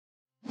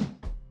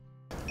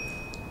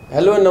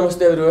Hello and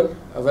namaste everyone.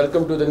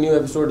 Welcome to the new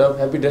episode of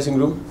Happy Dressing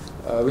Room.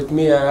 With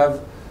me I have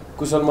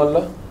Kushal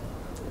Malla,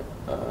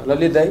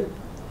 Lalit Dai,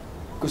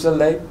 Kushal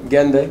Dai,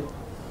 Gyan Dai.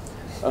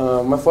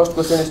 My first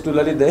question is to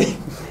Lalit Dai.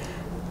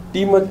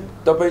 टिममा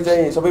तपाई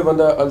चाहिँ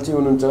सबैभन्दा अल्छी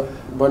हुनुहुन्छ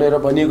भनेर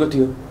भनिएको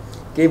थियो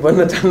केही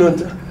भन्न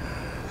चाहनुहुन्छ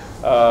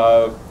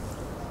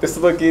त्यस्तो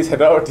त केही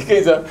छैन अब ठिकै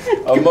छ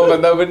अब म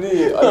भन्दा पनि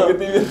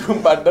अलिकति रुम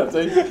पार्टनर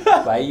चाहिँ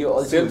भाइ यो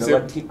अल्छी हुनुमा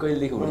ठिक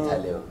कहिलेदेखि हुन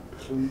थाल्यो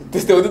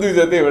त्यस्तै हो त दुई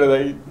जति एउटा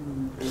भाइ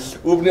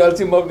ऊ पनि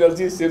अल्छी म पनि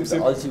अल्छी सेम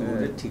अल्छी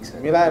हुनु ठिक छ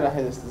मिलाएर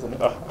राखे जस्तो छ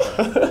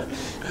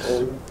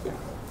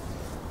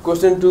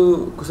क्वेशन टु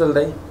कुशल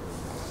दाइ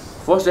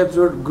फर्स्ट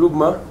एपिसोड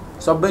ग्रुपमा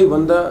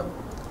सबैभन्दा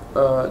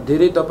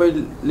धेरै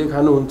तपाईले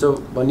खानुहुन्छ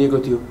भनिएको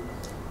थियो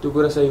त्यो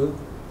कुरा सही हो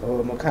हो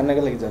म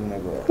खानको लागि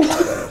जन्मेको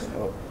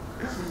हो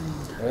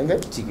हैन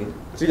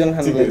चिकन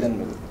खानको लागि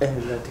जन्मेको ए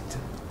ल ठीक छ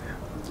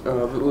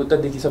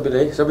उतादेखि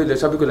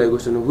सबैको लागि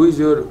क्वेसन हो हु is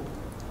your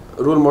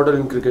role model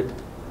in cricket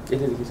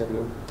यतिदेखि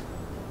सक्नु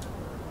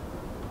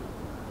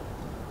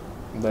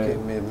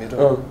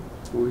मेरो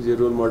हु is your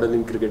role model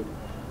in cricket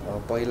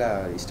पहिला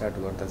स्टार्ट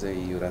गर्दा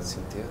चाहिँ युवराज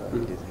सिंह थियो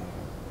अहिले चाहिँ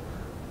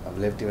अब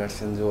लेफ्टी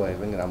ब्याट्सम्यान जो भए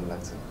पनि राम्रो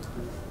लाग्छ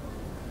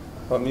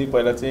हामी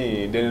पहिला चाहिँ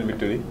डेनियल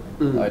भिक्टोरी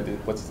अहिले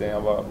पछि चाहिँ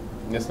अब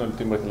नेसनल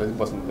टिममा खेल्दा चाहिँ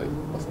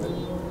बस्ने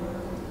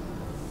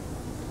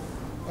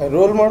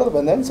रोल मोडल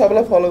भन्दा पनि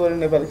सबैलाई फलो गर्ने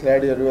नेपाली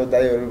खेलाडीहरू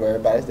दाइहरू भयो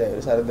बारिस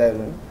दाइहरू सारा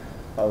दाइहरू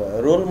अब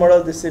रोल मोडल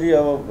त्यसरी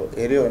अब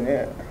हेर्यो भने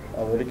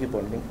अब रिकी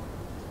पोन्टिङ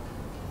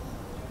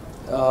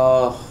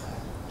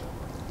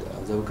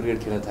जब क्रिकेट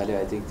खेल्न थाल्यो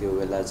आई थिङ्क त्यो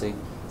बेला चाहिँ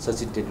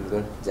सचिन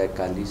तेन्दुलकर ज्याक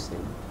कालिस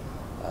होइन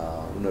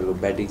उनीहरूको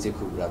ब्याटिङ चाहिँ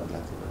खुब राम्रो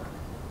लाग्थ्यो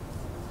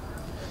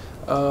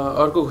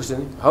अर्को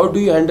question how do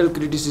you handle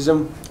criticism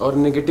or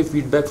negative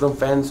feedback from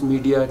fans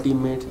media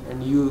teammates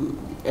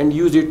and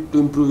use it to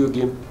improve यो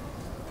गेम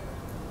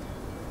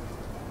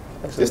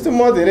त्यस्तो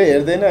म धेरै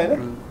हेर्दैन होइन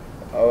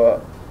अब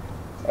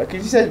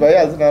क्रिटिसाइज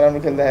भइहाल्छ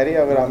नराम्रो खेल्दाखेरि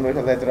अब राम्रो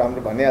खेल्दाखेरि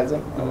राम्रो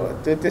भनिहाल्छन् अब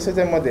त्यसो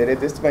चाहिँ म धेरै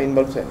त्यस्तोमा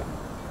इन्भल्भ छैन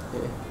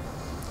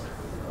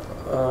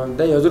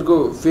दाइ हजुरको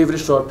फेभरेट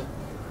सट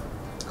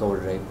कभर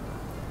ड्राइभ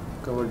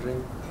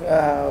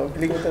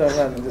क्लिक त राम्रो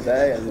हाल्नुहुन्छ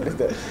दाइ हजुरले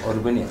त अरू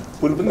पनि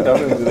पुल पनि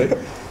राम्रो हुन्छ दाइ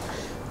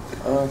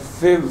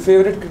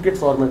फेभरेट क्रिकेट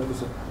फर्मेट को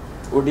छ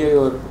ओडिआई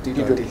और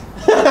T20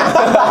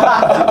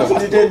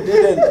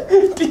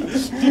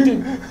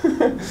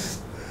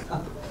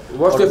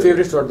 What's your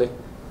favorite shot दाइ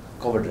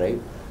कभर ड्राइभ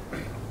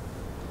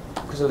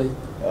कसो दाइ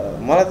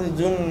मलाई त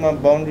जुनमा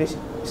बाउन्ड्री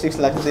 6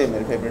 लाग्छ त्यही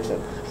मेरो फेभरेट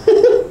सट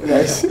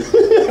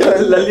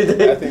लल्ली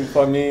दाइ आई थिंक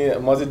फर मी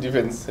म चाहिँ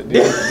डिफेन्स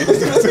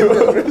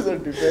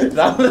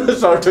राम्रो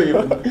शट हो यो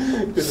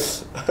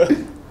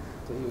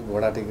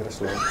घोडा टेकेर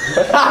स्लो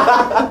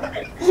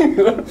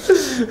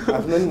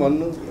आफ्नो नि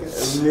भन्नु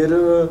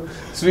मेरो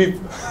स्विप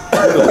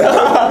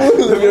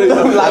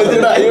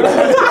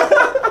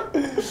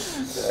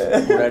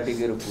घोडा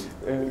टेकेर पुल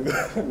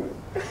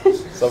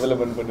सबैलाई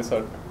मनपर्ने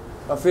short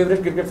favourite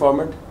cricket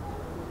format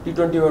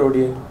T20 or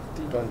ODI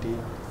T20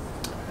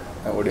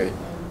 ODI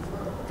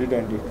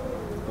T20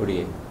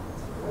 ODI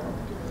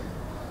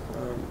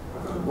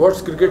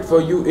What's cricket for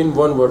you in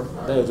one word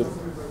दाइ हजुर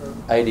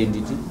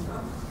identity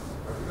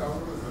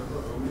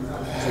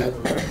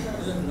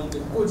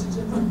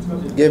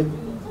game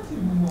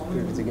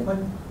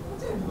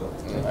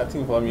I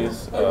think for me is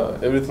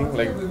everything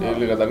like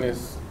यसले गर्दा नै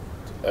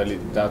अहिले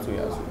जहाँ छु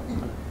यहाँ छु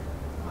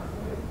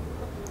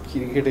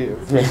क्रिकेटै हो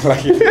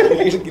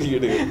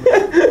cricket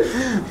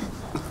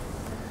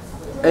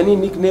Any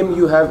nickname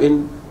you have in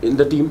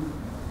the team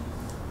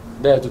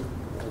दाइ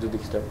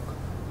हजुरदेखि स्टार्ट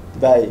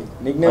दाइ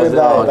निक्नेम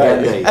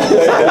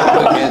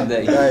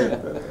दाइ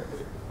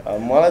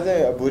मलाई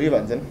चाहिँ भुरी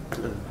भन्छन्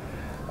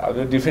अब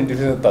डिफ्रेन्ट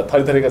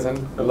थरी थरीका छन्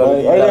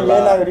अहिले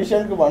मेन अब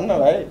रिसेन्टको भन्न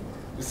भाइ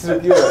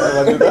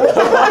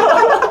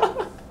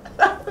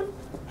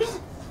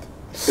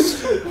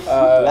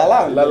लाला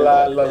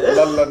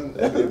लल्लन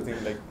एभ्रिथिङ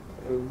लाइक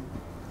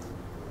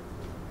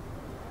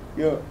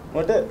यो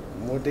मोटे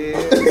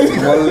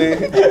मल्ले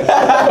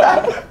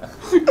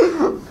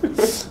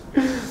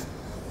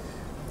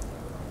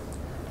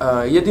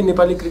यदि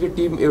नेपाली क्रिकेट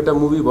टिम एउटा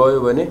मुभी भयो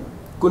भने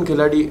कुन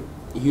खेलाडी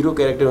हिरो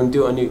क्यारेक्टर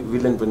हुन्थ्यो अनि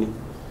विलन पनि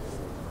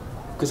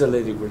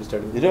कुशललाई रिपोर्ट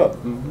स्टार्ट हिरो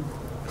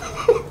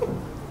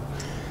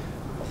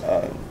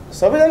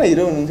सबैजना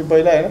हिरो हुनुहुन्थ्यो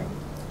पहिला होइन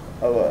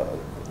अब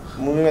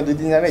मुभीमा 2-3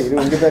 जना हिरो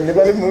हुन्थ्यो त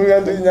नेपाली मुभीमा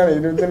 2-3 जना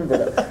हिरो हुन्थ्यो नि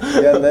पहिला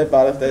ज्ञान दाइ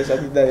पारस दाइ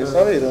सतीश दाइ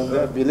सबै हिरो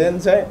हुन्थ्यो भिलेन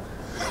चाहिँ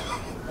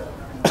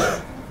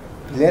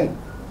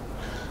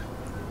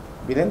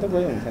भिलेन त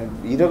कोही हुन्छ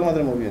हिरोको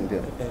मात्र मुभी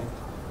हुन्थ्यो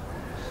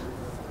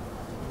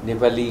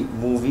नेपाली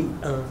मुभी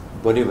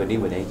बन्यो भने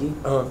कि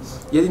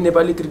यदि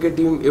नेपाली क्रिकेट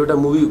टिम एउटा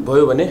मुभी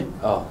भयो भने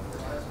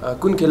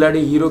कुन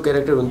खेलाडी हिरो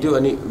क्यारेक्टर हुन्थ्यो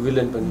अनि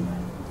विलन पनि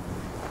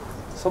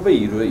सबै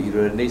हिरो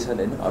नै छन्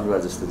होइन अनुहार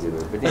जस्तो जे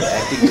भए पनि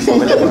एक्टिङ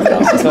सबैलाई मन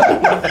आउँछ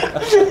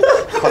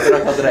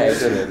खतरा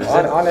एक्टरहरू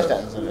छन् अनेस्ट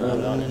आन्सर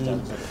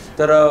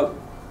तर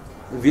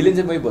विलेन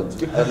चाहिँ मै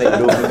भन्छु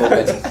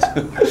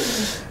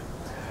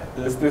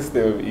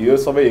त्यस्तै हिरो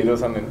सबै हिरो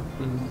छन् होइन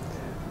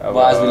म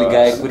आजभोलि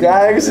गायक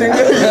पनि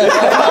सिङ्गर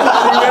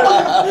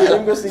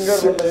फिल्मको सिङ्गर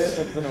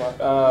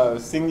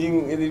सिङ्गिङ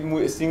यदि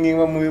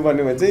सिङ्गिङमा मुभी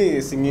बन्यो भने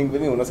चाहिँ सिङ्गिङ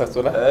पनि हुनसक्छ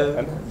होला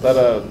होइन तर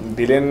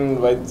भिलेन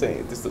वाइज चाहिँ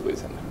त्यस्तो कोही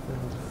छैन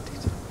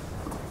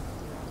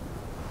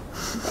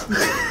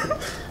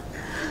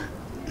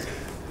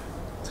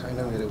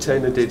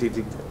छैन त्यति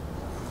ठिक छ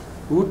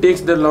हु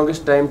takes the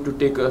longest time to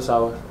take a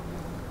सावर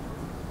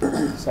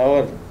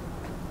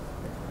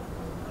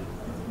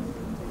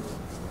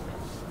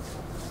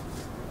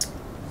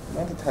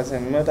मलाई त थाहा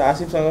छैन म त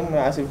आसिफसँग म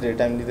आसिफ धेरै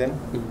टाइम लिँदैन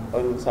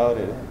अरू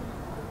सावरहरू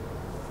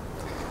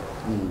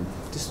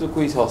त्यस्तो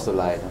कोही छ जस्तो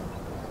लागेन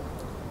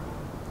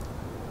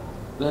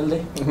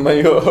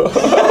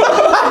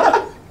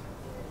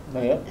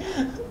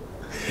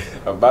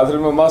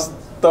बाथरुममा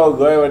मस्त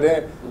गयो भने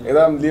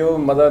एकदम लियो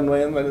मजा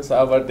नुहायो भने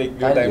सावर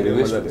टेक्यो टाइम के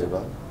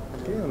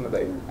भन्नु त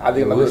आधा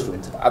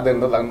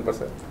घन्टा लाग्नुपर्छ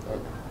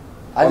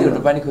आधी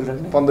घन्टा पानी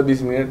खोलिराख्ने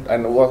 15-20 मिनट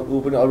अनि ऊ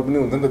पनि अरू पनि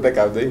हुन्छ नि त त्यहाँ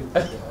काप्दै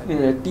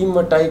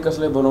टिममा टाई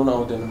कसलाई बनाउन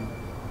आउँदैन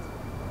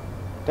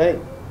टाई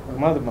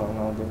मलाई त बनाउन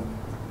आउँदैन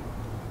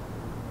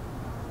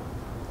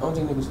आउँछ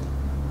नि कुछ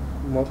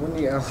म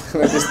पनि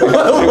त्यस्तो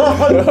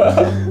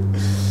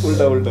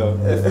उल्टा उल्टा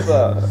यस्तो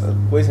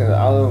कोही छैन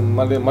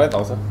मलाई त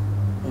आउँछ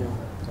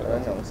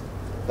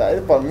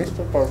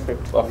मिस्टर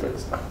पर्फेक्ट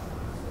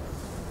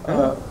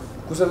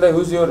कुशल दाइ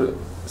हुज योर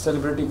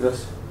सेलिब्रिटी क्रस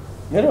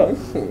मेरो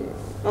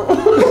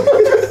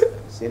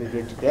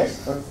सेलिब्रिटी क्रस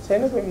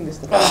छैन कोही पनि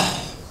त्यस्तो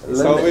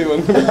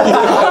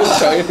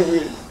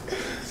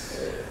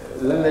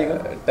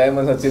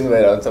टाइममा चेन्ज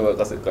भएर हुन्छ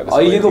कसरी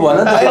अहिलेको भन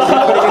नि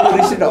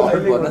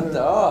त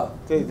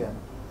त्यही त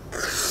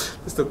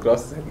त्यस्तो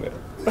क्रस छैन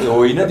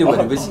होइन त्यो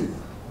भनेपछि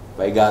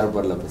भाइ गाह्रो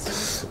पर्ला पछि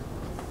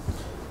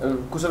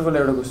कुशलको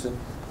एउटा क्वेसन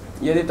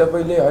यदि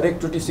तपाईँले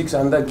हरेकचोटि 6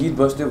 हान्दा गीत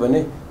बस्थ्यो भने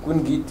कुन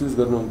गीत चुज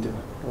गर्नुहुन्थ्यो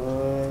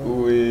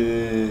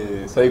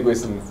सही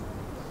क्वेसन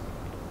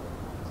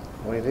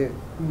मैले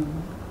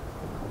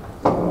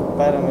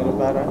पारा मेरो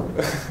पारा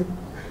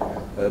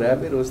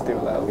ऱ्यापै रोज्थ्यो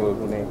होला अब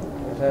कुनै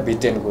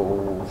बिटेनको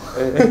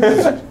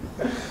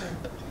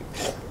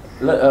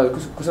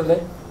कुशल दाइ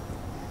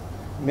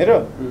मेरो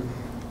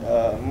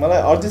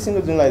मलाई अरिजित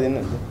सिंहको जुन लगाइदिनु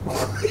हुन्छ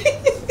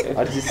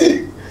अरिजित सिंह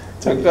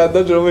छक्का त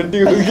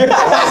रोमान्टिक हो के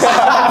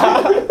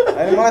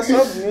अनि मलाई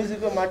सब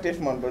म्युजिकको टेस्ट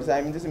मनपर्छ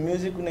हामी त्यस्तो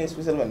म्युजिक कुनै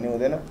स्पेसल भन्ने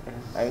हुँदैन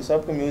हामी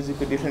सबको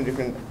म्युजिकको डिफ्रेन्ट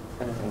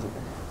हुन्छ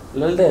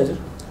ललित दाइ हजुर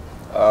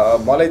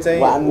मलाई चाहिँ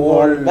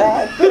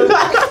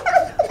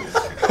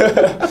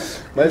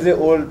मैले चाहिँ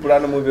ओल्ड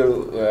पुरानो मुभीहरू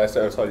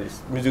सरी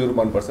म्युजिकहरू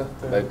मनपर्छ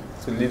लाइक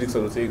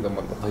लिरिक्सहरू चाहिँ एकदम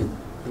मनपर्छ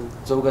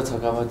चौका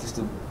छक्कामा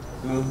त्यस्तो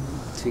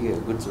ठिकै हो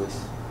गुड चोइस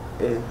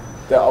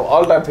त्यहाँ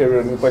अल टाइम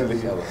फेभरेट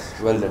पहिलेदेखि अब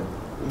वेल डन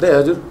दाइ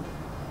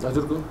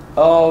हजुरको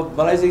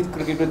मलाई चाहिँ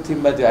क्रिकेटको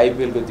थिममा त्यो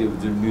आइपिएलको त्यो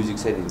जुन म्युजिक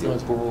छ नि त्यो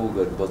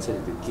पोहरू बज्छ नि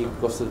त्यो के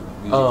कस्तो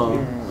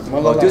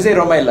म्युजिक त्यो चाहिँ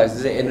रमाइलो लाग्छ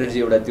त्यो चाहिँ एनर्जी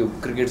एउटा त्यो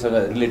क्रिकेटसँग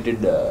रिलेटेड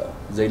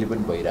जहिले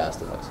पनि भइरहेको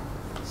जस्तो लाग्छ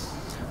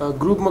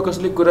ग्रुपमा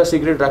कसले कुरा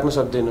सिक्रेट राख्न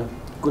सक्दैन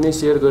कुनै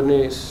सेयर गर्ने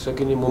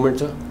सकिने मोमेन्ट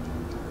छ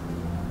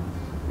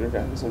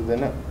राख्न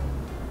सक्दैन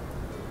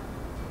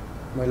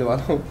मैले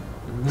भनौँ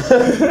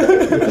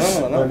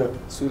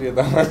सूर्य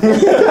तामाङ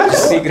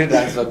सिक्रेट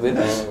राख्न सक्दैन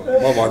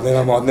म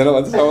भन्दैन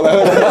भन्छ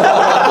सबैलाई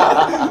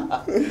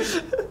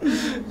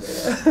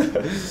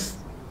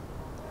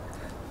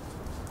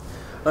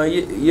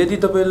यदि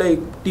तपाईँलाई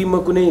टिममा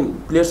कुनै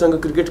प्लेयरसँग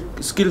क्रिकेट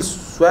स्किल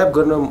स्वाप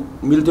गर्न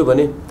मिल्थ्यो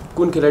भने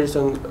कुन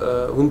खेलाडीसँग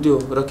हुन्थ्यो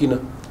र किन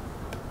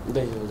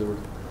दाइ हजुरबाट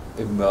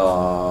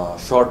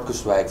सर्टको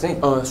स्वाग चाहिँ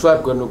स्वाप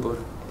गर्नु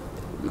पर्यो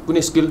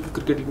कुनै स्किल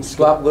क्रिकेट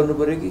स्वाप गर्नु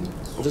पर्यो कि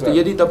जस्तै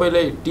यदि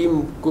तपाईँलाई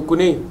टिमको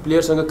कुनै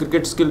प्लेयरसँग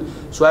क्रिकेट स्किल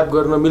स्वाप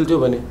गर्न मिल्थ्यो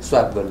भने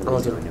स्वाप गर्नु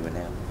पर्यो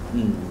भने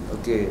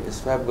ओके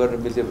स्वाप गर्न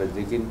मिल्थ्यो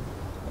भनेदेखि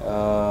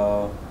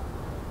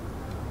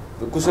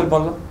कुशल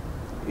Malla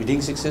heating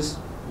sixes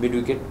mid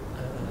wicket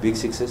big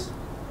sixes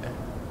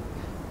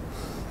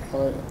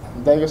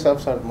दाइको सब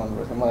सर्ट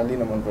मनपर्छ मलाई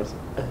लिन मनपर्छ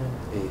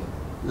ए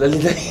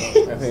ललित दाइ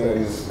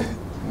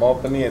म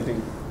पनि आई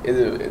थिङ्क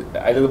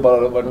अहिले त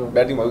बलर बट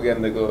ब्याटिङ भएको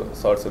ज्ञानेन्द्रको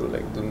सर्ट्सहरू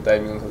लाइक जुन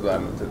टाइमिङ अनुसार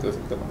हाल्नुहुन्छ त्यो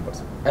एकदम मनपर्छ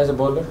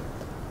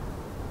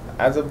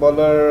एज अ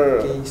बलर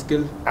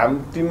स्किल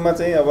हाम्रो टिममा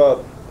चाहिँ अब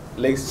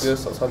लेग स्पियर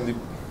सन्दीप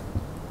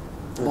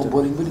म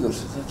बोलिङ पनि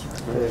गर्छु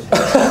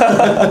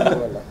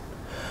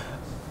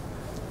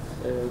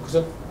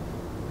कुशल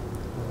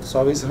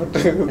सबै सर्ट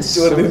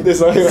चोर दिन्थे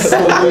सबै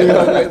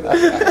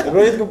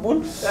रोहितको पुल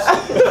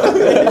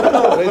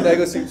रोहित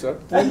दाइको सिप सर्ट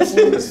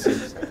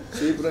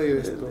सिप र यो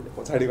यस्तो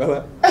पछाडिवाला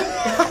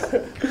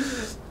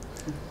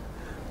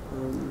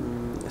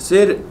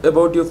share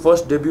about your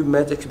first debut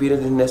match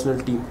experience in national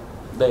team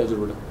दाइ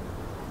हजुरबाट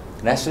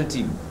नेसनल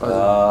टिम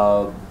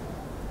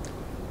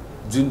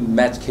जुन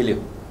म्याच खेल्यो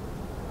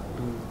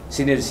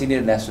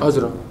सिनियर नेसनल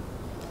हजुर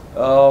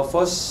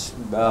फर्स्ट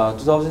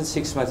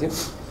 2006 मा थियो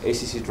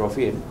एसिसी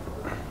ट्रफी होइन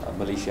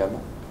मलेसियामा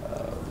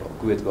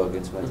कुवेतको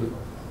अगेन्स्टमा थियो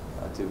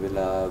त्यो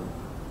बेला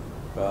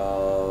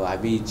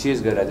हामी चेज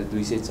गरेर थियो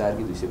 204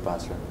 कि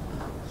 205 रन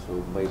सो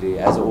मैले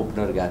एज अ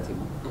ओपनर गएको थिएँ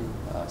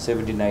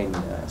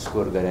 79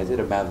 स्कोर गरेको थिएँ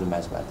र म्यान अफ द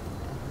म्याच भएको थिएँ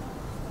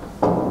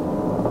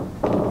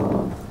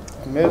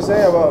मेरो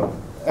चाहिँ अब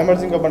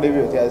एमर्जिङ कपमा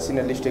डेब्यू थियो आज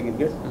सिनियर लिस्ट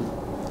क्रिकेट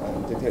अनि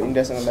त्यतिखेर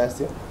इन्डियासँग म्याच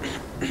थियो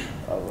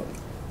अब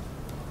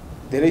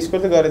धेरै स्कोर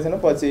त गरेको थिएन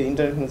पछि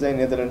इन्टरनेसनल चाहिँ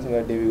नेदरल्यान्डसँग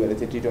डेब्यू गरेको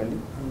थिएँ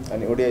T20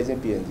 अनि ओडिआई चाहिँ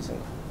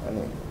PNG-सँग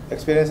अनि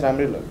एक्सपिरियन्स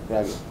राम्रै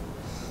लाग्यो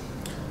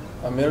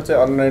मेरो चाहिँ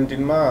अन्डर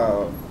 19 मा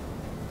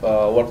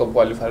वर्ल्ड कप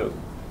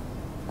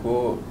क्वालिफायरको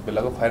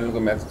बेलाको फाइनलको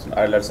म्याच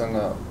आयरल्यान्डसँग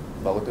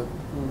भएको थियो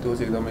त्यो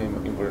चाहिँ एकदमै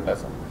इम्पोर्टेन्ट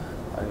लाग्छ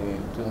अनि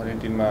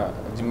 2018 मा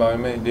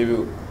जिम्बाब्वेमै डेब्यू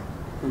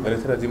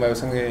गरेको थिएँ र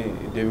जिम्बाब्वेसँगै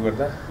डेब्यू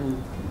गर्दा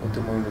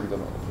त्यो मोमेन्ट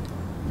एकदम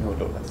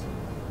मिठो लाग्छ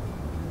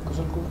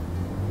कुशलको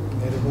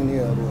मेरो पनि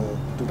अब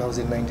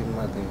 2019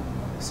 मा चाहिँ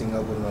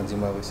सिङ्गापुरमा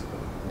जिम्बाब्वेसँग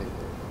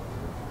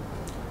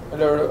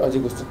अझै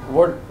question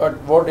at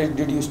what age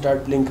did you start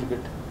playing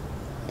cricket?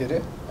 के अरे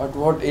At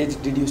what age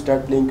did you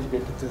start playing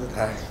cricket? त्यो त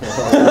थाहा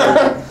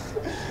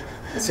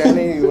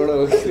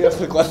सानैबाट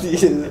कति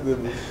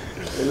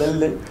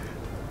लल्ले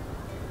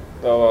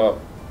अब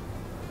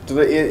त्यो त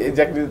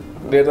एक्ज्याक्टली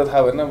डेट त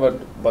थाहा भएन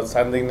बट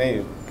सानदेखि नै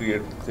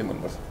क्रिकेट चाहिँ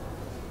मनपर्छ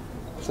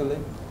कुशलले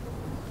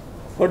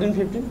 14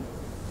 15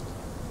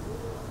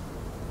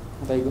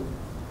 दाइको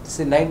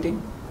त्यसै 19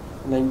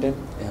 9 10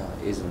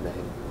 एज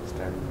हुँदाखेरि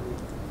start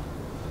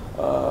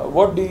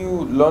what do you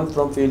learn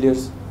from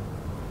failures?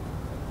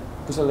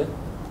 कुशलले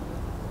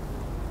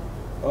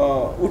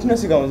उठ्न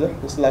सिकाउँछ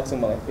जस्तो लाग्छ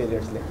मलाई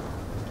फेलियर्सले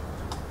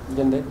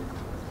ज्ञानदाइ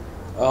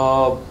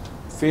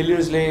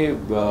फेलियर्सले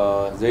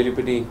जहिले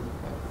पनि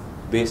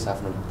बेस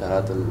आफ्नो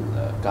धरातल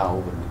कहाँ हो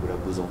भन्ने कुरा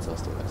बुझाउँछ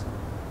जस्तो लाग्छ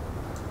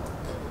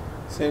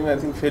सेम आई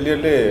थिङ्क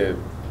फेलियरले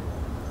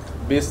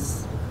बेस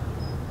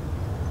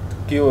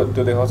के हो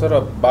त्यो देखाउँछ र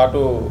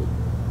बाटो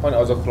पनि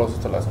अझ क्लोज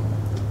जस्तो लाग्छ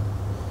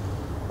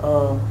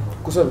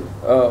कुशल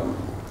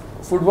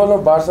फुटबलमा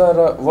बार्सा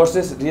र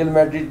वर्सेस रियल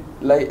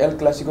म्याड्रिडलाई एल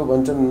क्लासिको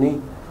भन्छन् नि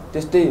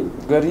त्यस्तै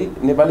गरी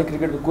नेपाली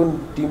क्रिकेटको कुन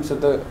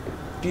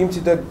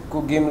टिमसितको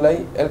गेमलाई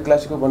एल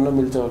क्लासिको भन्न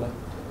मिल्छ होला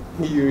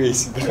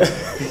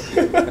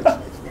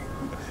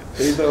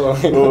त्यही त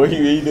हो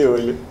यही नै हो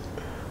अहिले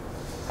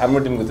हाम्रो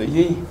टिमको चाहिँ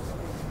यही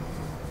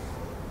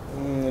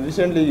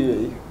रिसेन्टली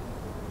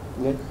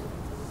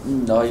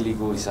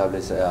अहिलेको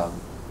हिसाबले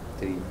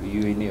चाहिँ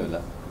युए नै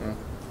होला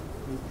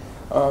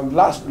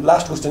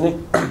लास्ट क्वेसन है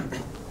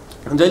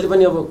जहिले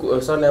पनि अब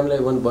सरले हामीलाई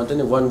भन्छ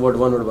नि one word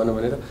भन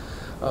भनेर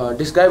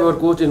describe our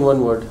coach in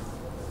 1 word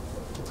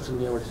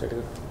यहाँबाट स्टार्ट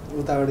गर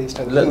उताबाट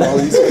स्टार्ट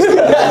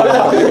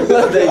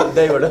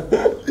दाइबाट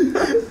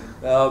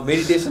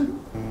मेडिटेसन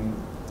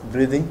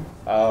ब्रिदिङ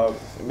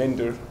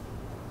मेन्टर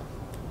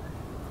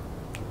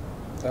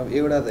अब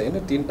एउटा त होइन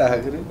 3टा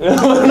आखिर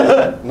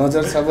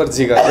नजर सबर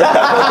जिगर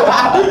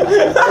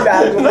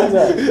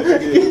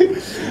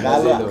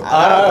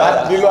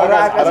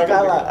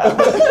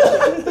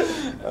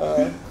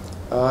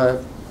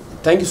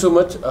thank you so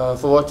much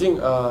for watching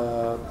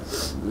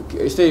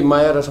यस्तै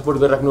माया र सपोर्ट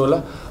गरिराख्नु होला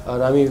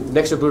र हामी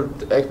नेक्स्ट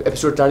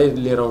एपिसोड चाँडै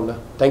लिएर आउँला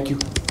थ्याङ्क यू